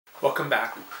Welcome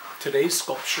back. Today's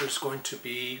sculpture is going to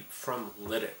be from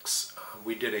Lytx.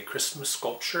 We did a Christmas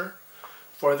sculpture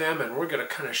for them, and we're going to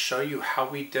kind of show you how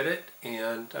we did it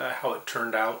and how it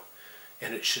turned out.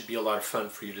 And it should be a lot of fun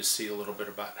for you to see a little bit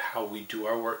about how we do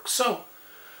our work. So,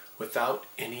 without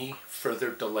any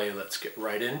further delay, let's get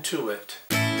right into it.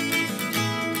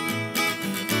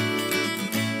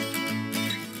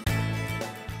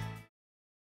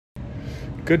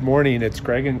 Good morning, it's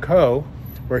Greg and Co.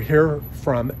 We're here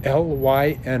from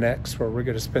Lytx, where we're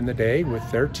going to spend the day with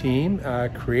their team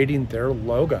creating their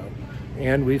logo.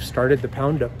 And we've started the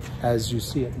pound up as you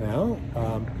see it now.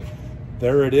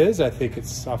 There it is. I think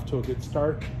it's off to a good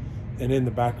start. And in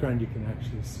the background, you can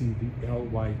actually see the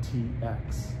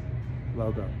Lytx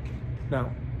logo.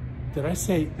 Now, did I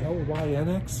say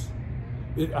Lynx?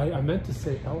 I meant to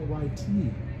say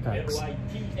Lytx.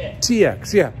 Lytx.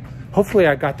 TX, yeah. Hopefully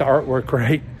I got the artwork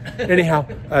right. Anyhow,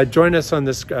 join us on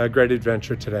this great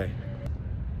adventure today.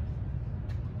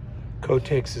 Co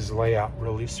takes his layout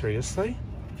really seriously.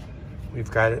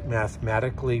 We've got it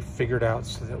mathematically figured out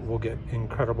so that we'll get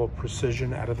incredible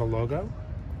precision out of the logo.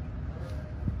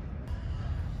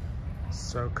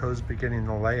 So Co's beginning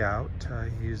the layout.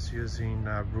 He's using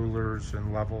rulers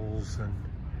and levels and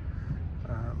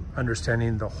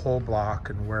understanding the whole block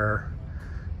and where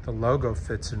the logo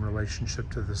fits in relationship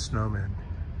to the snowman.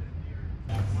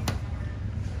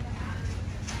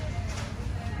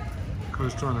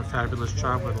 Co's doing a fabulous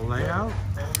job with the layout.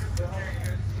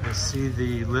 I see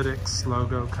the Lytx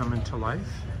logo coming to life.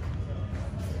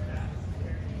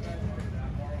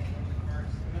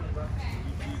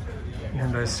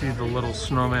 And I see the little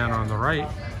snowman on the right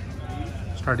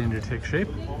starting to take shape.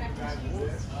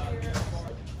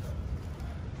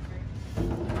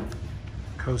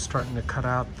 Co's starting to cut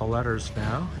out the letters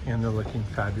now, and they're looking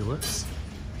fabulous.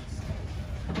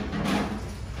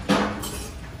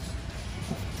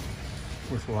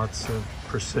 With lots of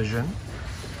precision.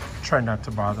 Try not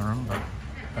to bother them, but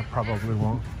that probably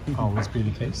won't always be the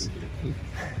case.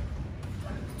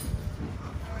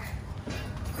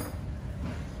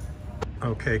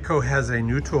 Okay, Co has a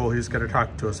new tool he's going to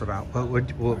talk to us about.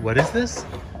 What is this?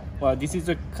 Well, this is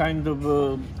a kind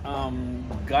of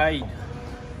guide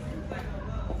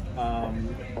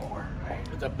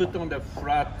that put on the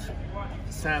flat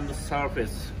sand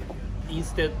surface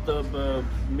instead of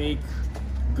make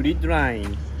grid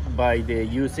line by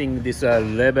using this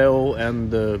level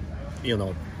and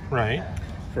right,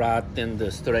 flat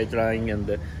and straight line,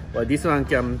 and well, this one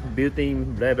can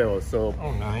built-in level, so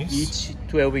nice. Each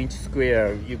 12-inch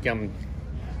square you can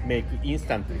make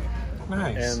instantly.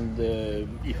 Nice. And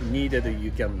if needed,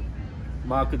 you can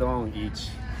mark down each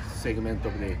segment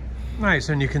of the nice.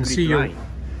 And you can see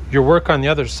your work on the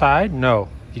other side. No,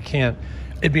 you can't.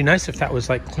 It'd be nice if that was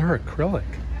like clear acrylic.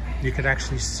 You could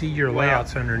actually see your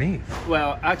layouts underneath.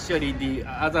 Well, actually, the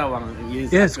other one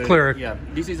is clear. Yeah,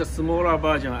 this is a smaller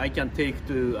version. I can take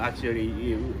to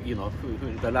actually,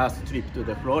 the last trip to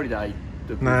the Florida. I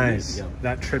took nice. Yeah.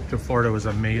 That trip to Florida was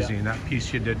amazing. Yeah. That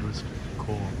piece you did was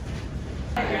cool.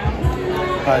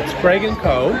 It's Greg and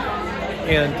Co.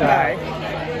 And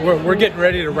we're getting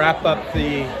ready to wrap up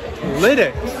the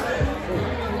Lytx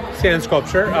sand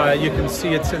sculpture. You can see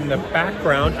it's in the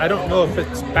background. I don't know if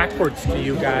it's backwards to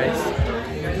you guys.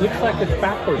 It looks like it's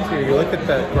backwards here. You look at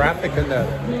the graphic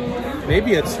and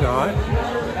maybe it's not.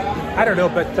 I don't know,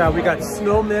 but we got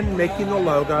snowmen making the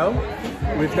logo.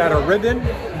 We've got a ribbon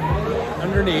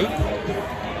underneath.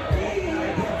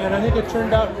 And I think it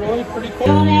turned out really pretty cool.